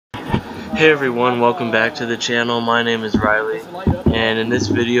Hey everyone, welcome back to the channel. My name is Riley, and in this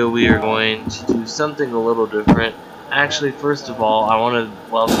video we are going to do something a little different. Actually, first of all, I want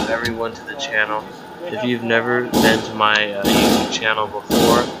to welcome everyone to the channel. If you've never been to my YouTube channel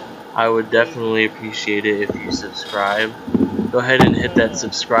before, I would definitely appreciate it if you subscribe. Go ahead and hit that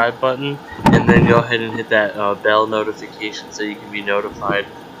subscribe button, and then go ahead and hit that bell notification so you can be notified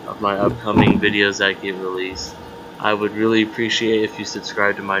of my upcoming videos that get released. I would really appreciate if you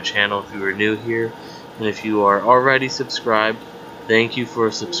subscribe to my channel if you are new here, and if you are already subscribed, thank you for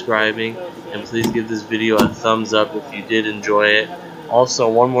subscribing, and please give this video a thumbs up if you did enjoy it. Also,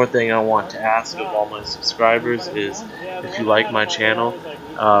 one more thing I want to ask of all my subscribers is, if you like my channel,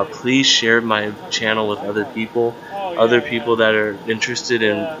 please share my channel with other people that are interested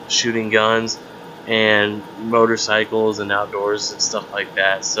in shooting guns and motorcycles and outdoors and stuff like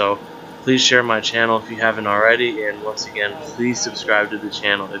that. So please share my channel if you haven't already, and once again, please subscribe to the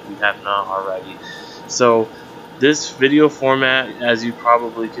channel if you have not already. So this video format, as you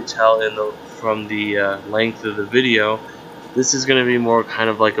probably could tell from the length of the video, this is going to be more kind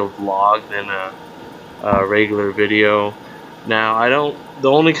of like a vlog than a regular video. Now,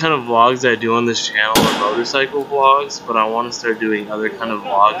 the only kind of vlogs I do on this channel are motorcycle vlogs, but I want to start doing other kind of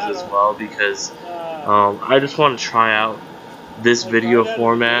vlogs as well, because I just want to try out this video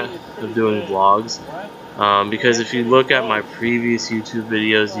format of doing vlogs, because if you look at my previous YouTube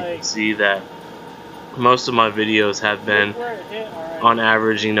videos, you can see that most of my videos have been on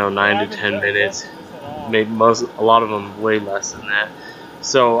average 9 to 10 minutes, maybe a lot of them way less than that.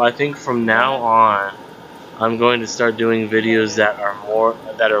 So I think from now on I'm going to start doing videos that are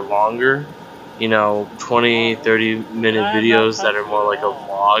longer, 20-30 minute videos that are more like a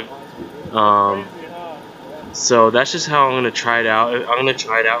vlog. So that's just how I'm going to try it out. I'm going to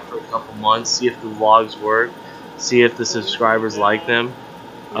try it out for a couple months, see if the vlogs work, see if the subscribers like them,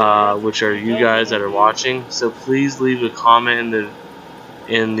 which are you guys that are watching. So please leave a comment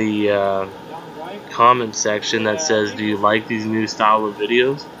in the comment section that says, do you like these new style of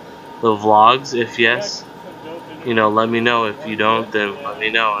videos, the vlogs? If yes, let me know. If you don't, then let me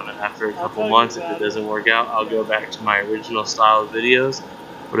know, and after a couple months, if it doesn't work out, I'll go back to my original style of videos.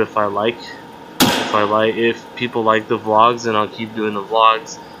 But if people like the vlogs, then I'll keep doing the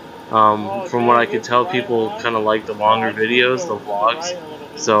vlogs. From what I could tell, people kind of like the longer videos, the vlogs,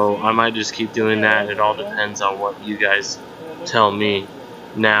 so I might just keep doing that. It all depends on what you guys tell me.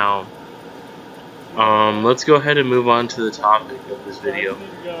 Now, let's go ahead and move on to the topic of this video.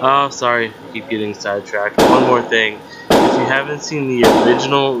 Oh, sorry, I keep getting sidetracked. One more thing, if you haven't seen the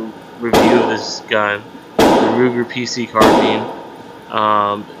original review of this gun, the Ruger PC Carbine,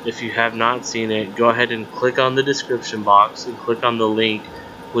 if you have not seen it, go ahead and click on the description box and click on the link,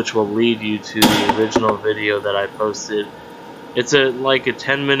 which will lead you to the original video that I posted. It's like a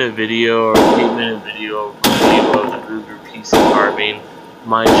 10-minute video or 8-minute video of the Ruger PC Carbine,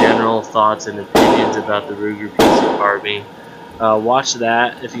 my general thoughts and opinions about the Ruger PC Carbine. Watch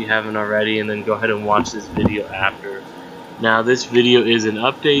that if you haven't already, and then go ahead and watch this video after. Now, this video is an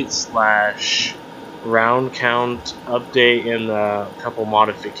update / round count update and a couple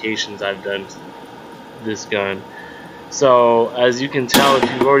modifications I've done to this gun. So as you can tell,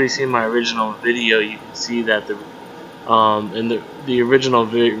 if you've already seen my original video, you can see that in the original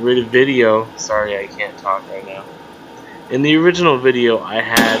video, sorry, I can't talk right now. In the original video, I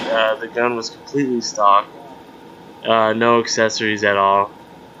had the gun was completely stock, no accessories at all.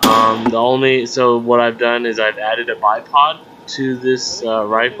 So what I've done is I've added a bipod to this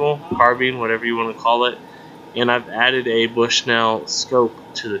rifle, carbine, whatever you want to call it, and I've added a Bushnell scope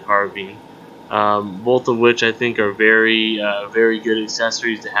to the carbine, both of which I think are very good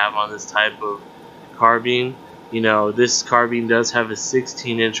accessories to have on this type of carbine. This carbine does have a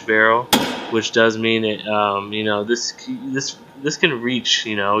 16-inch barrel, which does mean it this can reach,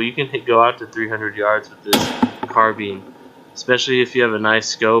 you can go out to 300 yards with this carbine. Especially if you have a nice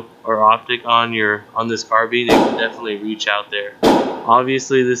scope or optic on this carbine, it can definitely reach out there.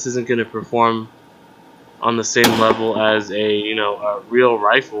 Obviously, this isn't going to perform on the same level as a real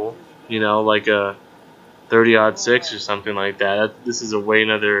rifle, like a 30-06 or something like that. This is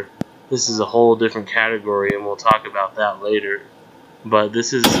a whole different category, and we'll talk about that later. But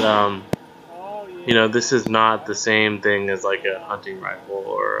this is this is not the same thing as like a hunting rifle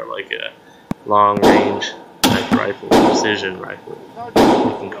or like a long range rifle, precision rifle,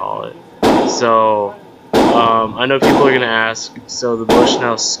 you can call it. So I know people are gonna ask, so the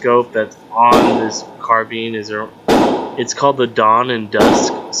Bushnell scope that's on this carbine, it's called the Dawn and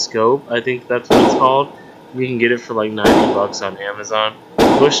Dusk scope, I think that's what it's called. You can get it for like $90 on Amazon.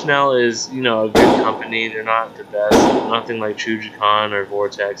 Bushnell is, you know, a good company. They're not the best, nothing like Trujicon or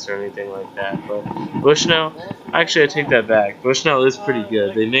Vortex or anything like that. But Bushnell, actually, I take that back. Bushnell is pretty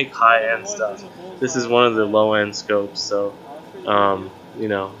good. They make high-end stuff. This is one of the low-end scopes, so you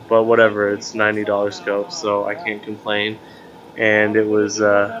know. But whatever, it's $90 scope, so I can't complain. And it was,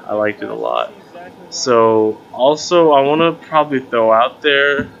 I liked it a lot. So also, I want to probably throw out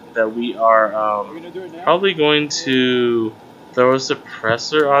there that we are probably going to throw a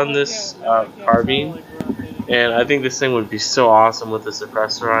suppressor on this carbine, and I think this thing would be so awesome with a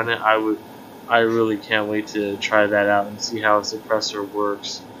suppressor on it. I really can't wait to try that out and see how a suppressor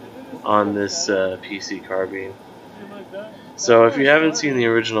works on this PC carbine. So if you haven't seen the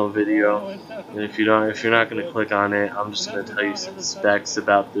original video, and if you're not going to click on it, I'm just going to tell you some specs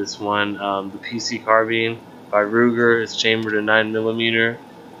about this one. The PC carbine by Ruger is chambered in 9mm.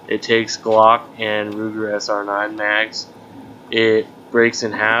 It takes Glock and Ruger SR9 mags. It breaks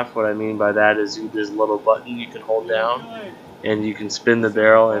in half. What I mean by that is there's a little button you can hold down, and you can spin the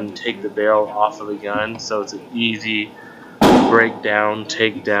barrel and take the barrel off of the gun. So it's an easy break down,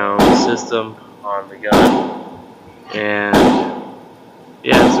 take down system on the gun. And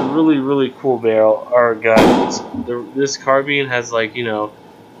yeah, it's a really cool barrel or gun. This carbine has, like, you know,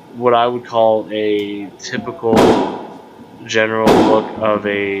 what I would call a typical general look of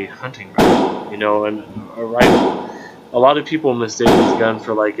a hunting rifle, you know, and a rifle. A lot of people mistake this gun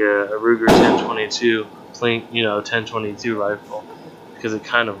for like a Ruger 1022, you know, 1022 rifle, because it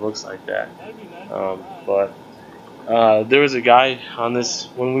kind of looks like that. But there was a guy on this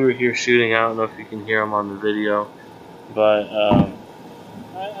when we were here shooting. I don't know if you can hear him on the video, but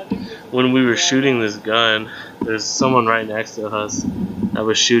when we were shooting this gun, there's someone right next to us that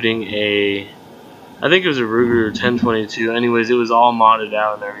was shooting I think it was a Ruger 1022. Anyways, it was all modded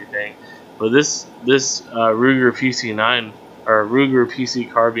out and everything. But this Ruger PC9 or Ruger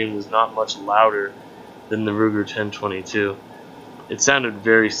PC carbine was not much louder than the Ruger 1022. It sounded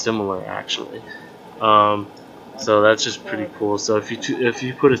very similar, actually. So that's just pretty cool. So if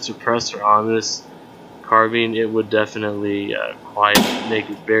you put a suppressor on this carbine, it would definitely make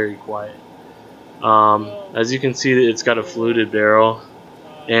it very quiet. As you can see, it's got a fluted barrel,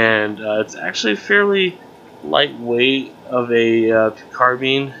 and it's actually fairly lightweight of a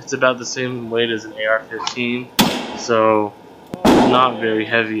carbine. It's about the same weight as an AR-15, so not very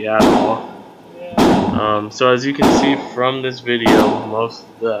heavy at all. So as you can see from this video, most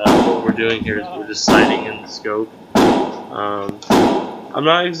what we're doing here is we're just sighting in the scope. I'm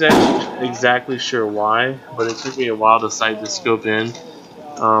not exactly sure why, but it took me a while to sight the scope in.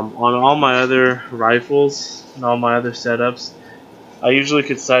 On all my other rifles and all my other setups, I usually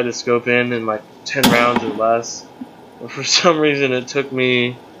could sight a scope in like 10 rounds or less. But for some reason, it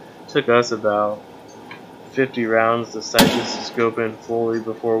took us about 50 rounds to sight this scope in fully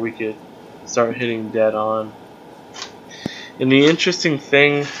before we could start hitting dead on. And the interesting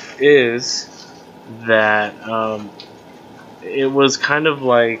thing is that it was kind of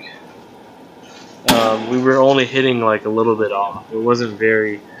like we were only hitting like a little bit off. It wasn't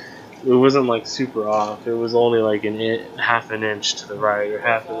like super off. It was only like half an inch to the right or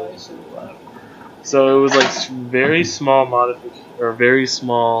half an inch to the left. So it was like very small very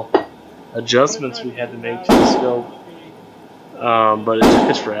small adjustments we had to make to the scope. But it took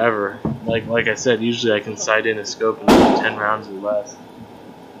us forever. Like I said, usually I can sight in a scope in like 10 rounds or less.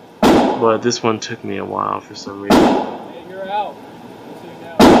 But this one took me a while for some reason.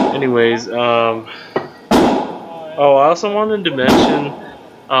 Anyways, oh, I also wanted to mention,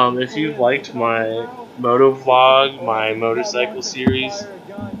 if you've liked my moto vlog, my motorcycle series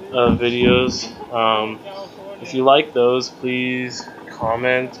of videos, if you like those, please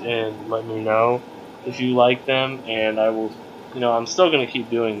comment and let me know if you like them, and I will, you know, I'm still going to keep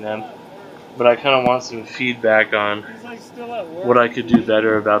doing them, but I kind of want some feedback on what I could do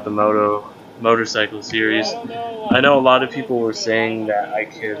better about the motorcycle series. I know a lot of people were saying that I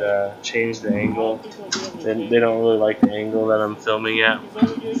could change the angle. They don't really like the angle that I'm filming at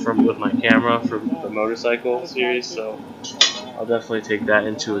with my camera for the motorcycle series, so I'll definitely take that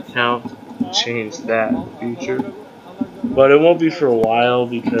into account, change that in the future. But it won't be for a while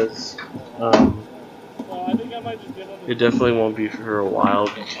because it definitely won't be for a while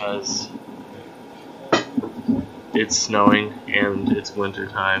because it's snowing and it's winter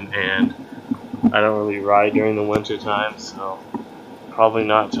time, and I don't really ride during the winter time, so probably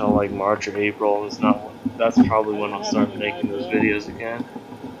not till like March or April. That's probably when I'll start making those videos again,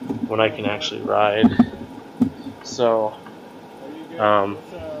 when I can actually ride. So I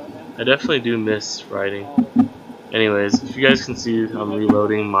definitely do miss riding. Anyways, if you guys can see, I'm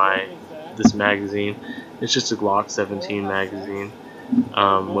reloading this magazine. It's just a Glock 17 magazine.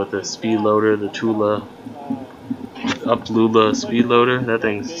 with a speed loader, the Lula speed loader. That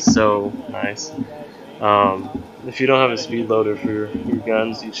thing's so nice. If you don't have a speed loader for your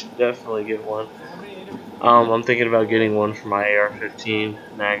guns, you should definitely get one. I'm thinking about getting one for my AR-15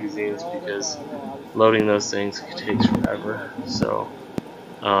 magazines because loading those things takes forever. So,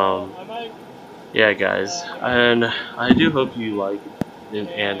 yeah, guys, and I do hope you like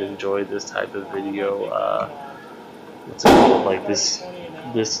and enjoy this type of video. What's it called? Like this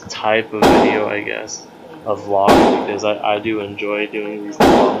type of video, I guess, a vlog, because I do enjoy doing these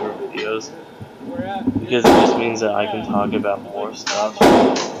longer videos because it just means that I can talk about more stuff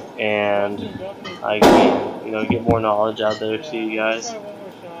and I can, you know, get more knowledge out there to you guys,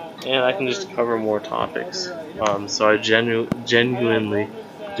 and I can just cover more topics. So I genuinely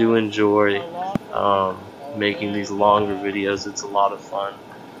do enjoy making these longer videos. It's a lot of fun.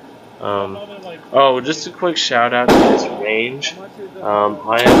 Oh, just a quick shout out to this range.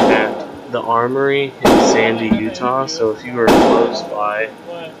 I am at the Armory in Sandy, Utah, so if you are close by,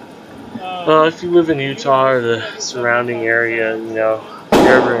 if you live in Utah or the surrounding area, you know, if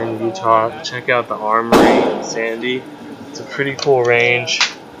you're ever in Utah, check out the Armory in Sandy. It's a pretty cool range.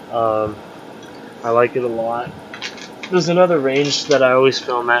 I like it a lot. There's another range that I always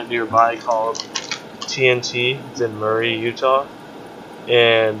film at nearby called TNT. It's in Murray, Utah.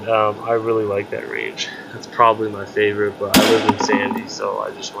 And I really like that range. That's probably my favorite, but I live in Sandy, so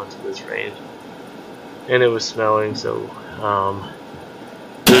I just went to this range. And it was snowing, so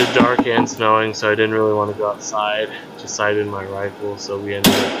it was dark and snowing, so I didn't really want to go outside to sight in my rifle, so we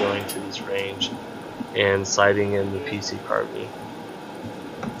ended up going to this range and sighting in the PC Carbine.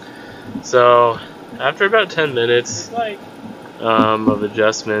 So after about 10 minutes of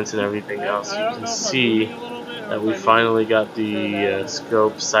adjustments and everything else, you can see that we finally got the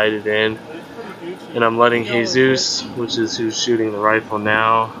scope sighted in, and I'm letting Jesus, which is who's shooting the rifle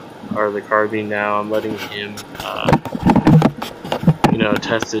now, or the carbine now, I'm letting him you know,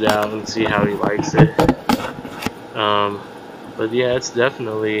 test it out and see how he likes it. But yeah, it's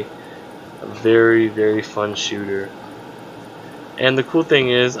definitely a very, very fun shooter. And the cool thing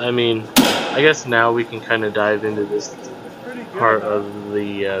is, I mean, I guess now we can kind of dive into this part of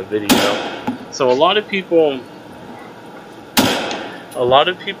the video. So a lot of people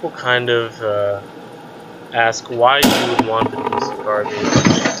kind of ask why you would want the PC Carbine.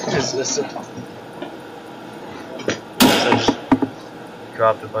 Because this, I just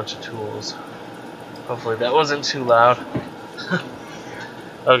dropped a bunch of tools. Hopefully that wasn't too loud.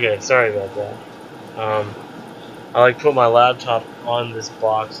 Okay, sorry about that. I like put my laptop on this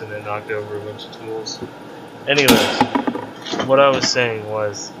box and then knocked over a bunch of tools. Anyways, what I was saying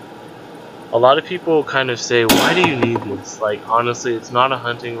was, a lot of people kind of say, why do you need this? Like, honestly, it's not a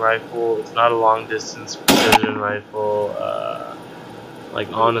hunting rifle, it's not a long distance precision rifle. Like,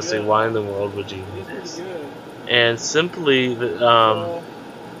 honestly, why in the world would you need this? And simply, because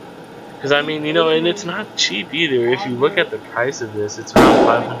I mean, you know, and it's not cheap either. If you look at the price of this, it's around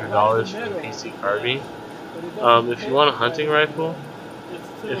 $500 for the PC Carbine. If you want a hunting rifle,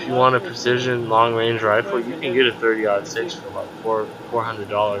 if you want a precision long-range rifle, you can get a 30-06 for about $400,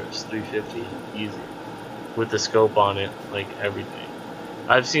 $350 easy, with the scope on it, like everything.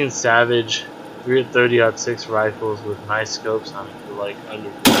 I've seen Savage 30-06 rifles with nice scopes on it for like under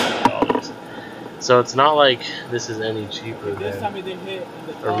 $400. So it's not like this is any cheaper than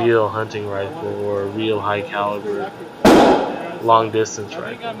a real hunting rifle or a real high-caliber long-distance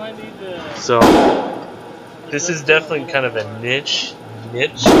rifle. So this is definitely kind of a niche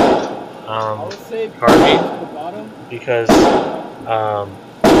carbine, because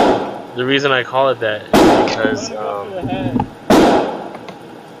the reason I call it that is because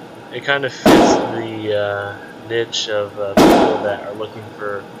it kind of fits the niche of people that are looking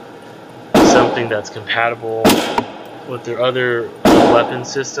for something that's compatible with their other weapon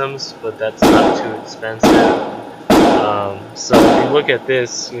systems, but that's not too expensive. So if you look at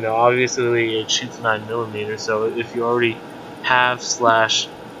this, you know, obviously it shoots 9mm, so if you already have /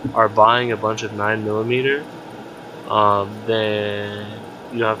 are buying a bunch of 9mm, then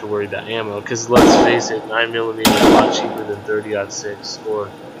you don't have to worry about ammo, because let's face it, 9mm is a lot cheaper than 30-06 or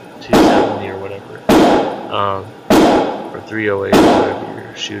 270 or whatever, or 308 or whatever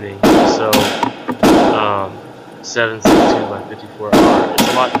you're shooting. So 7.62 by 54R, it's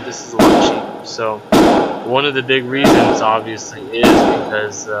a lot. This is a lot cheaper. So one of the big reasons, obviously, is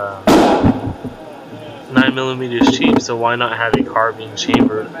because 9mm is cheap, so why not have a carbine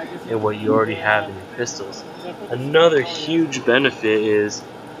chamber in what you already have in your pistols? Another huge benefit is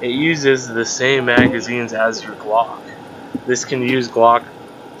it uses the same magazines as your Glock. This can use Glock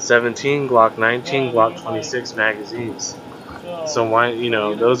 17, Glock 19, Glock 26 magazines. So why, you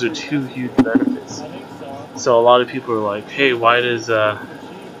know, those are two huge benefits. So a lot of people are like, hey, why does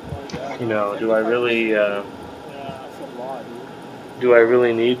you know, do I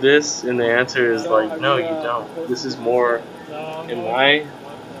really need this? And the answer is like, no, you don't. This is more, in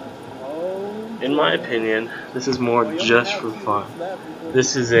my opinion, this is more just for fun.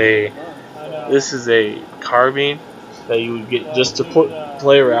 This is a carbine that you would get just to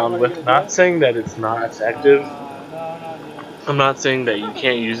play around with. Not saying that it's not effective. I'm not saying that you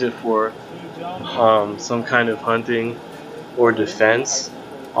can't use it for some kind of hunting or defense.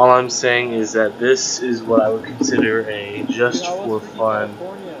 All I'm saying is that this is what I would consider a just for fun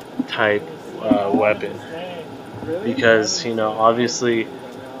type weapon, because, you know, obviously,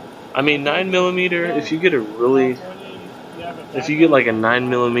 I mean, 9mm. If you get like a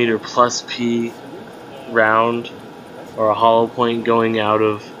 9mm plus P round or a hollow point going out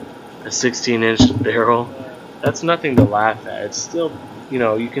of a 16-inch barrel, that's nothing to laugh at. It's still, you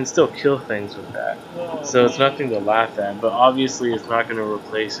know, you can still kill things with that, so it's nothing to laugh at. But obviously, it's not going to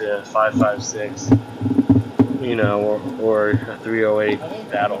replace a 5.56, you know, or a 308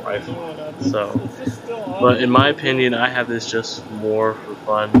 battle rifle. So, but in my opinion, I have this just more for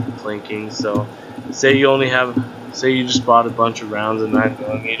fun, plinking. So, say you just bought a bunch of rounds of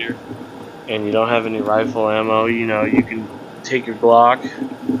 9mm, and you don't have any rifle ammo. You know, you can take your Glock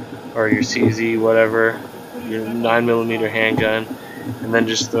or your CZ, whatever, your 9mm handgun, and then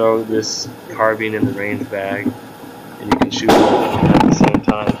just throw this carbine in the range bag, and you can shoot both at the same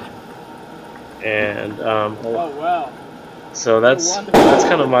time. And so that's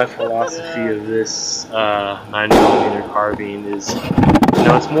kind of my philosophy of this 9mm carbine. Is, you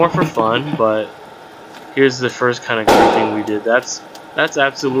know, it's more for fun, but here's the first kind of gripping we did. That's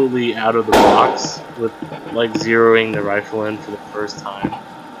absolutely out of the box, with like zeroing the rifle in for the first time.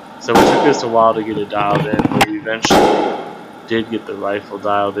 So it took us a while to get it dialed in, but we eventually did get the rifle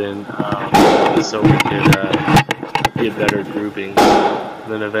dialed in, so we could get better groupings.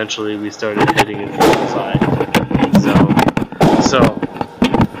 And then eventually we started hitting it from the side. So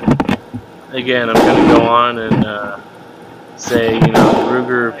again, I'm going to go on and say, you know, the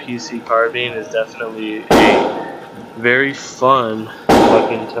Ruger PC carbine is definitely a very fun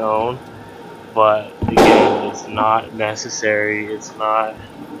weapon to own, but again, it's not necessary. It's not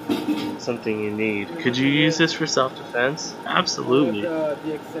something you need. Could you use this for self-defense? Absolutely.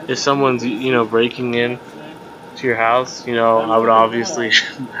 If someone's, you know, breaking in to your house, you know, I would obviously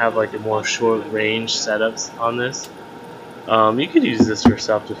have like a more short range setups on this. You could use this for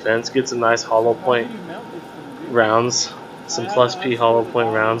self-defense. Get some nice hollow point rounds, some plus P hollow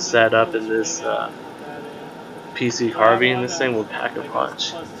point rounds set up in this PC carbine. This thing will pack a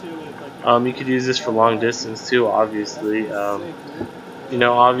punch. You could use this for long distance too, obviously. You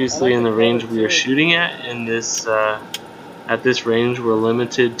know, obviously in the range we are shooting at, in this at this range we're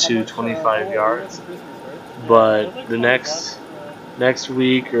limited to 25 yards. But the next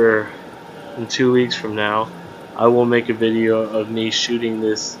week, or in 2 weeks from now, I will make a video of me shooting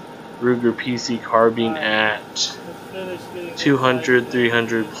this Ruger PC carbine at 200,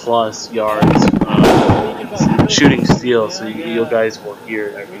 300 plus yards, shooting steel, so you guys will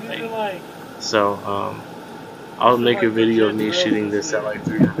hear everything. So I'll make a video of me shooting this at like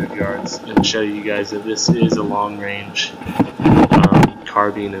 300 yards and show you guys that this is a long range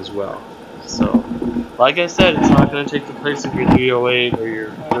carbine as well. So, like I said, it's not going to take the place of your 308 or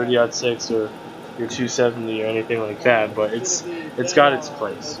your 30-06 or your 270 or anything like that, but it's got its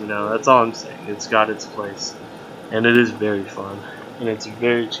place, you know. That's all I'm saying. It's got its place, and it is very fun, and it's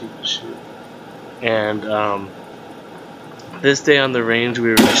very cheap to shoot. And this day on the range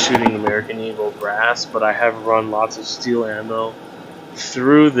we were shooting American Eagle brass, but I have run lots of steel ammo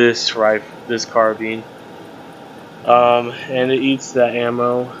through this carbine, and it eats that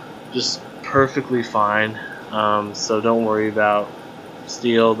ammo just perfectly fine. So don't worry about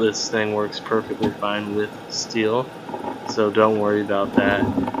steel. This thing works perfectly fine with steel, so don't worry about that.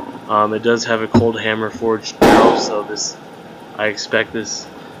 It does have a cold hammer forged barrel, so I expect this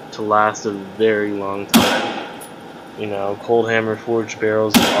to last a very long time. You know, cold hammer forged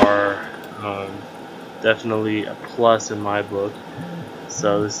barrels are definitely a plus in my book.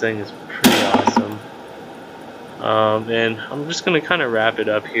 So this thing is pretty awesome. And I'm just going to kind of wrap it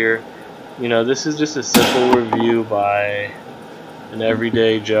up here. You know, this is just a simple review by an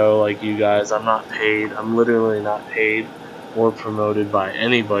everyday Joe like you guys. I'm not paid. I'm literally not paid or promoted by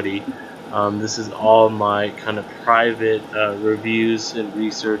anybody. This is all my kind of private reviews and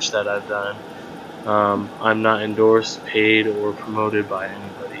research that I've done. I'm not endorsed, paid, or promoted by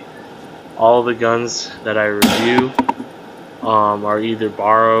anybody. All the guns that I review are either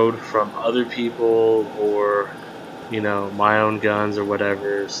borrowed from other people or you know, my own guns or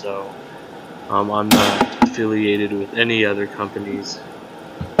whatever. So I'm not affiliated with any other companies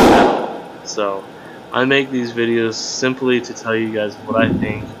at all. So I make these videos simply to tell you guys what I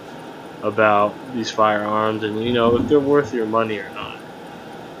think about these firearms, and you know, if they're worth your money or not.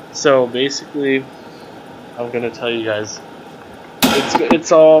 So basically, I'm gonna tell you guys,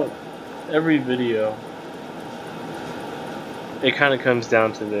 it's all, every video, it kind of comes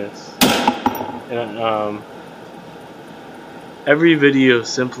down to this, and every video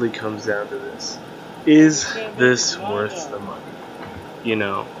simply comes down to this: is this worth the money? You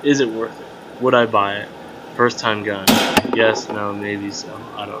know, is it worth it? Would I buy it? First time gun? Yes, no, maybe so.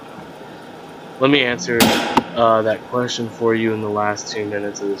 I don't know. Let me answer that question for you in the last 2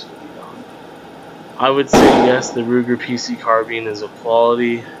 minutes of this video. I would say yes, the Ruger PC Carbine is a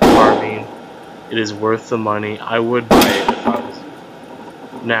quality carbine. It is worth the money. I would buy it if I was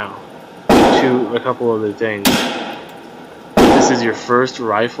you. Now, to a couple other things. If this is your first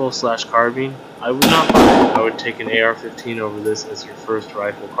rifle / carbine, I would not buy it. I would take an AR-15 over this as your first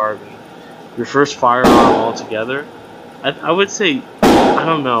rifle carbine. Your first firearm altogether, I would say, I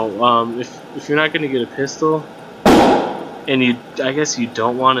don't know, if you're not going to get a pistol, and I guess you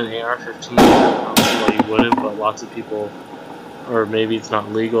don't want an AR-15, I don't see why you wouldn't, but lots of people, or maybe it's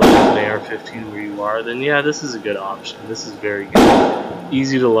not legal to have an AR-15 where you are, then yeah, this is a good option. This is very good.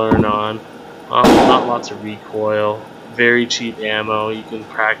 Easy to learn on, not lots of recoil, very cheap ammo. You can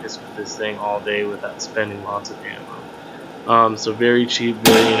practice with this thing all day without spending lots of ammo. So very cheap,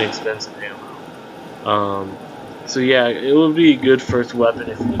 very inexpensive ammo. So yeah, it would be a good first weapon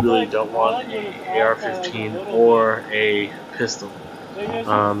if you really don't want a AR-15 or a pistol.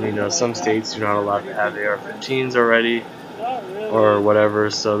 You know, some states you're not allowed to have AR-15s already or whatever,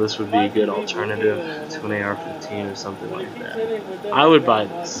 so this would be a good alternative to an AR-15 or something like that. I would buy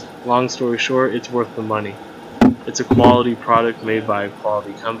this. Long story short, it's worth the money. It's a quality product made by a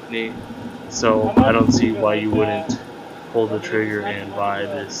quality company, so I don't see why you wouldn't pull the trigger and buy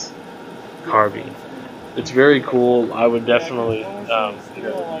this carbine. It's very cool. I would definitely you know,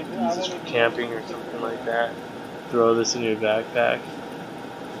 use this for camping or something like that. Throw this in your backpack,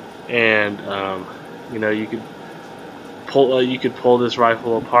 and you know, you could pull this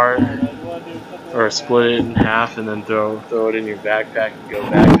rifle apart or split it in half and then throw it in your backpack and go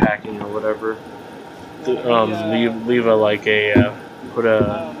backpacking or whatever. Leave put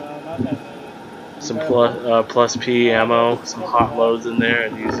some plus P ammo, some hot loads in there,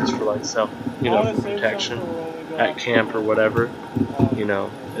 and use this for like for protection at camp or whatever, you know.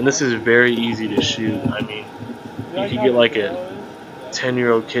 And this is very easy to shoot. I mean, you could get like a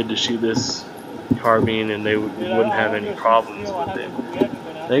 10-year-old kid to shoot this carbine and they wouldn't have any problems with it.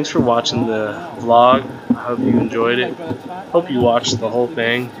 Thanks for watching the vlog. I hope you enjoyed it. Hope you watched the whole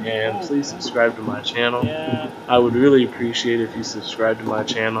thing, and please subscribe to my channel. I would really appreciate it if you subscribe to my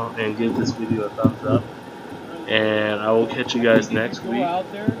channel and give this video a thumbs up. And I will catch you guys next week,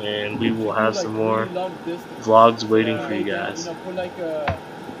 and we will have some more vlogs waiting for you guys.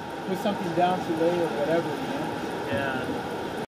 Put something down today or whatever, you know? Yeah.